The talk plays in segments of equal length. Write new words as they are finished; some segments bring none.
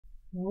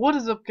What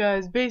is up,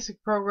 guys?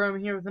 Basic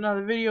Programming here with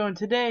another video, and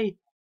today,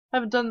 I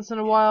haven't done this in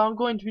a while, I'm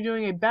going to be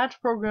doing a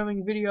batch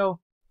programming video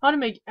how to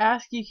make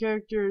ASCII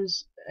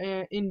characters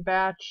in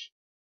batch,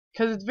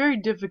 because it's very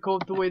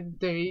difficult the way that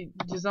they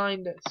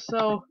designed it.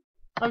 So,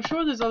 I'm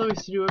sure there's other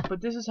ways to do it,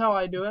 but this is how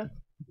I do it.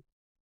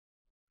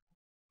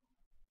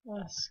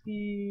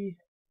 ASCII...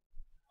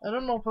 I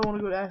don't know if I want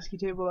to go to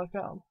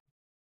asciitable.com.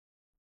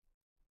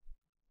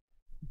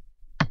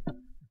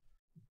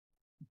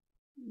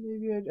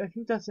 Maybe I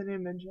think that's an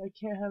image. I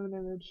can't have an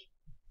image.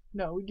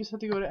 No, we just have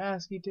to go to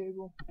ASCII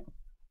table.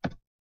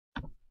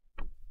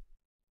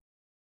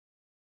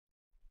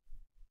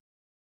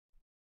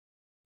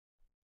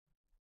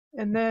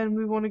 And then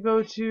we want to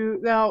go to,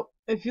 now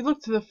if you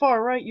look to the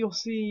far right, you'll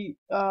see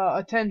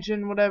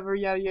attention, whatever,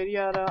 yada yada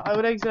yada. I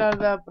would exit out of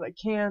that, but I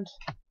can't.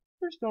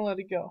 We're just gonna let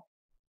it go.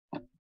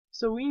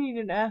 So we need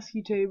an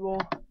ASCII table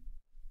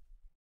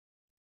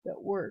that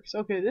works.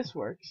 Okay, this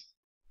works.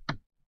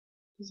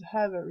 Does it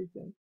have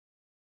everything?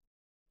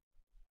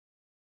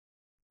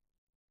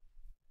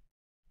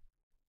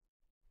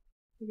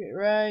 Okay,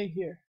 right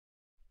here.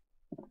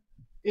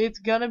 It's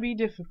gonna be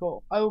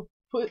difficult. I will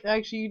put,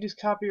 actually, you just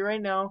copy it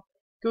right now.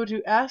 Go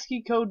to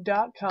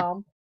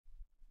asciicode.com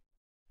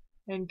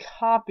and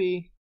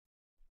copy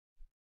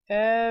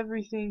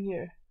everything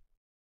here.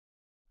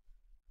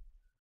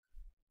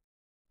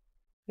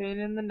 Pain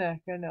in the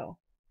neck, I know.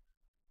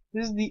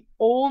 This is the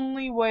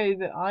only way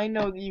that I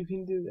know that you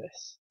can do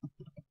this.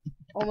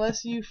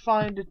 Unless you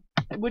find it,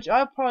 which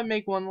I'll probably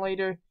make one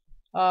later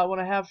when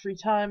I have free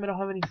time. I don't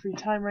have any free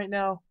time right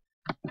now.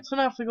 So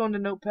now I have to go into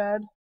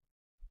Notepad.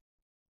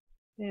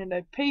 And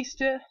I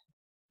paste it.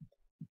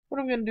 What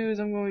I'm going to do is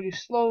I'm going to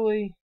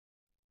slowly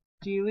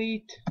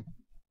delete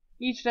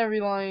each and every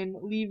line,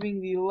 leaving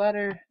the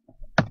letter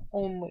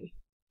only.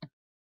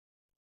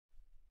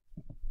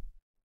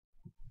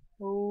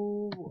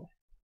 Oh boy.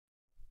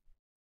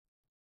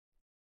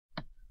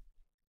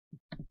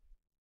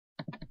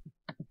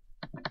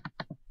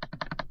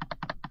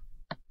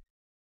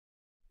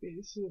 Okay,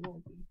 this is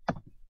one thing.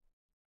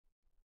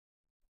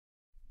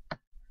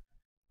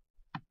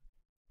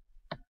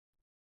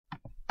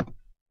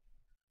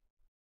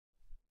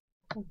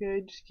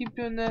 Okay, just keep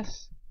doing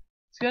this.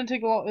 It's gonna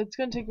take a lot. It's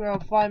gonna take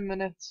around 5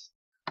 minutes.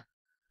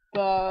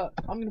 But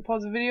I'm gonna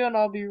pause the video and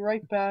I'll be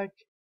right back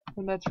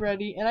when that's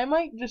ready. And I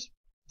might just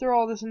throw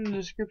all this in the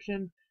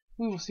description.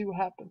 We will see what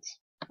happens.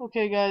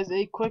 Okay, guys,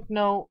 a quick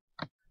note.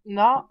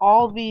 Not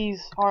all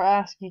these are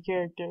ASCII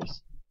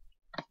characters.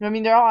 I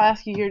mean, they're all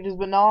ASCII characters,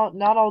 but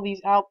not all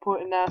these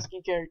output an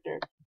ASCII character.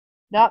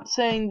 Not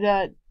saying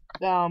that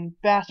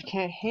Batch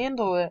can't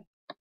handle it.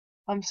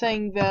 I'm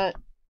saying that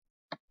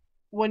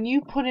when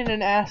you put in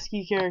an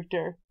ASCII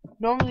character,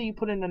 normally you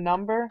put in a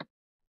number,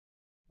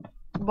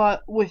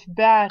 but with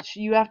Batch,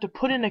 you have to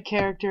put in a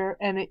character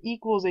and it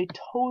equals a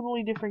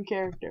totally different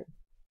character.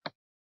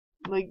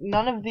 Like,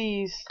 none of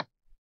these,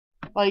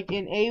 like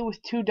an A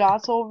with 2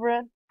 dots over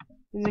it,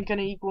 isn't going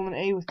to equal an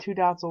A with 2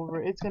 dots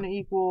over it. It's going to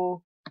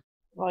equal,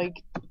 like,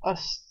 a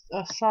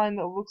sign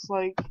that looks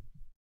like,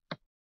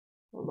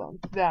 hold on,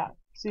 that.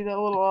 See that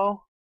little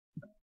O?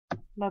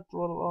 Not the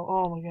little O,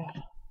 oh my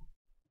god.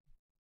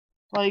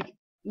 Like,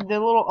 the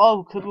little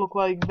O could look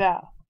like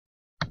that.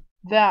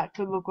 That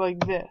could look like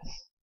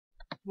this.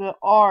 The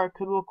R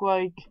could look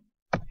like,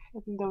 I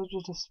think that was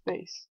just a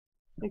space.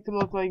 It could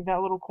look like that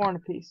little corner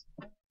piece.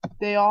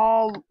 They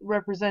all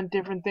represent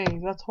different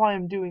things. That's why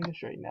I'm doing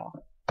this right now.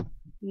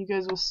 You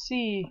guys will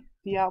see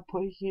the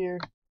output here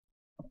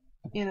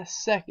in a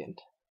second.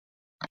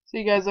 So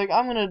you guys, like,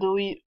 I'm gonna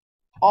delete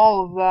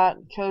all of that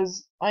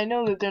because I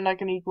know that they're not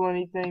gonna equal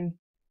anything.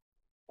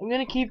 I'm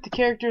gonna keep the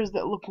characters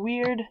that look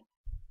weird.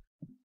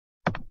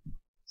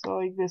 So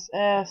like this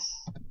S,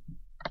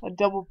 a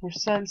double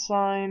 %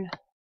 sign,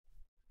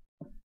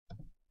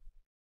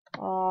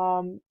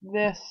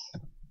 this,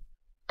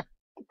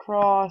 the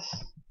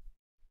cross,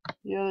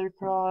 the other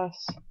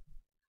cross,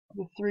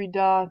 the 3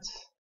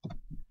 dots.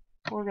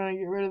 We're gonna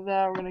get rid of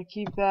that, we're gonna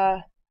keep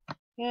that,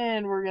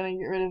 and we're gonna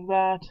get rid of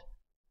that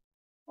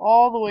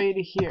all the way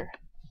to here.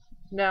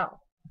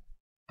 Now,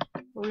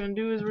 what we're gonna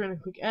do is we're gonna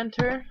click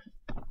enter.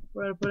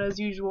 We're gonna put, as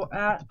usual,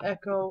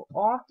 @echo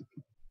off.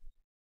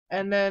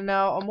 And then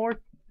now a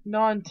more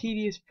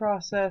non-tedious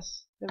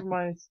process. Never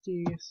mind, it's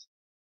tedious.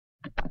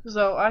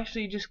 So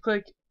actually, just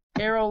click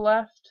arrow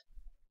left.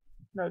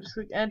 No, just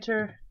click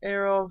enter,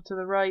 arrow to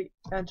the right,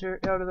 enter,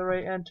 arrow to the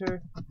right,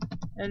 enter,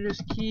 and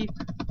just keep.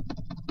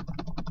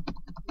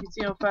 You can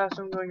see how fast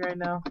I'm going right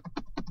now.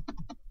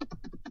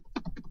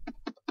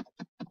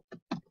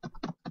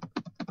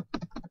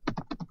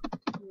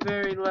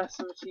 Very less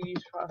of a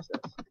tedious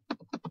process.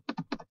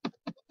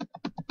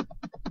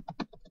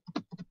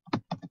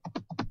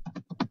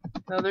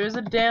 Now there's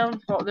a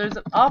downfall, there's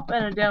an up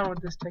and a down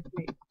with this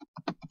technique.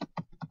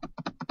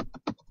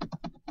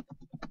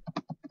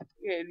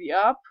 Okay, the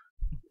up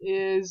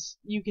is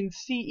you can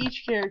see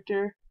each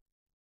character.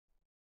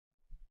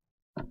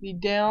 The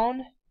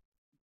down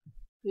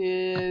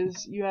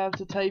is you have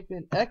to type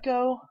in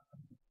echo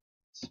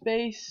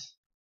space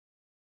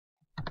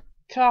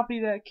copy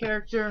that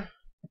character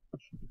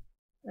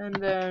and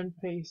then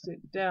paste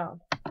it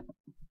down.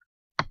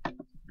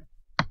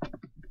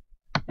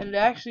 And it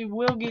actually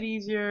will get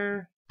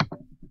easier,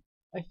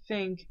 I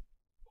think,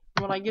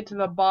 when I get to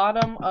the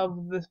bottom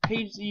of the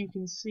page that you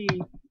can see.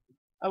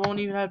 I won't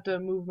even have to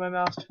move my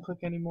mouse to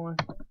click anymore.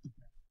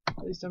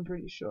 At least I'm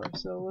pretty sure.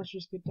 So let's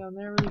just get down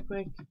there really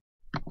quick.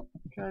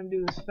 Trying to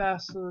do this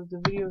fast so that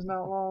the video is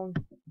not long.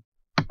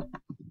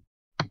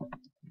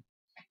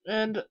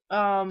 And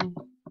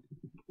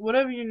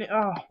whatever your name.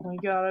 Oh my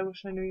god, I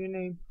wish I knew your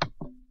name.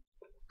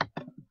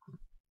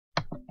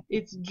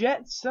 It's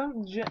Jet.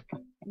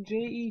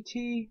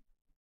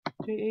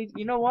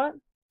 You know what?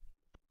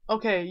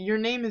 Okay, your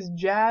name is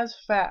Jazz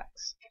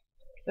Facts.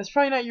 That's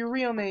probably not your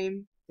real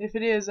name. If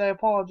it is, I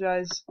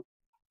apologize.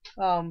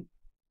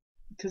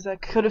 Because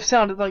that could have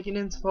sounded like an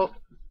insult.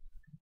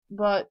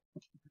 But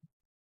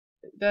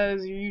that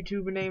is your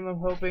YouTube name, I'm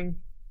hoping.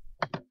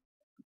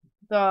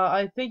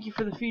 I thank you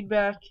for the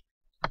feedback.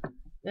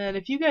 And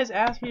if you guys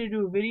ask me to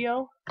do a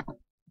video,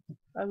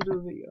 I will do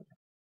a video.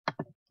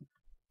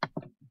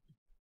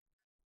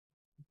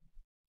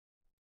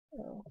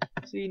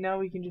 See, now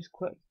we can just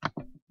click.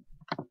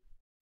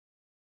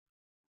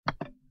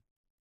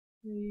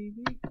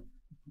 Maybe.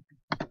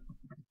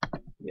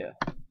 Yeah.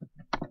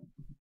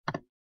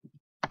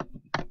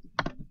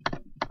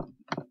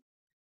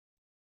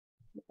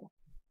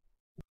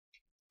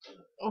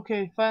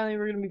 Okay, finally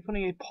we're going to be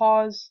putting a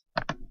pause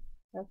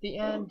at the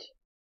end.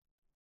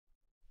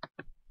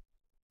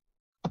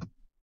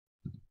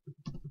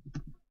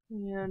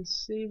 And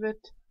save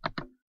it.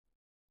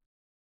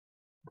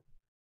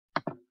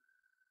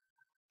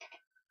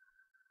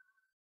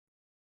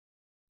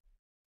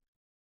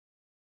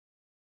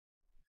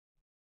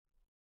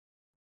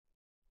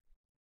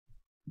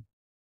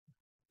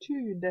 To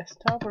your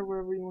desktop or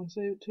wherever you want to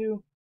save it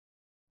to.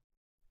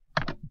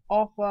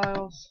 All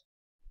files.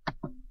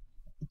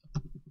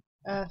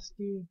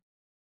 ASCII.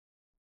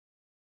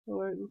 Oh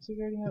wait, looks like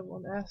I already have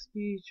one.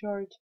 ASCII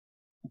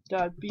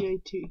chart.bat.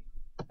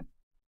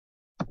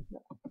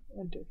 No,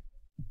 enter.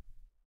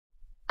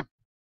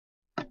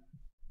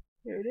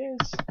 There it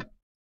is.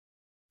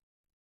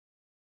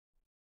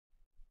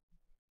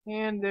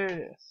 And there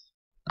it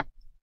is.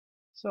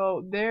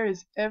 So there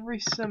is every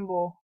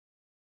symbol.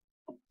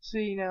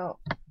 See now,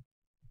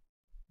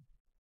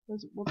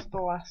 what's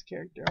the last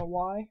character? A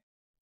Y?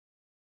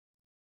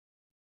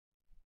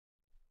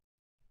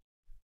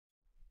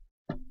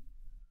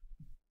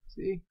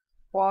 See,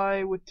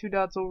 Y with two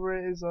dots over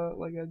it is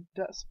like a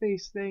dot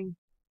space thing.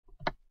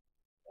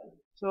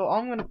 So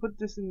I'm gonna put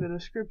this in the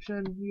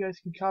description. You guys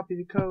can copy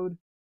the code,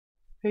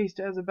 paste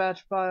it as a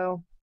batch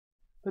file.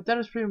 But that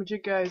is pretty much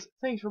it, guys.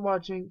 Thanks for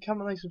watching.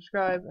 Comment, like,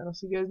 subscribe, and I'll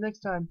see you guys next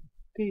time.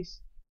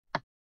 Peace.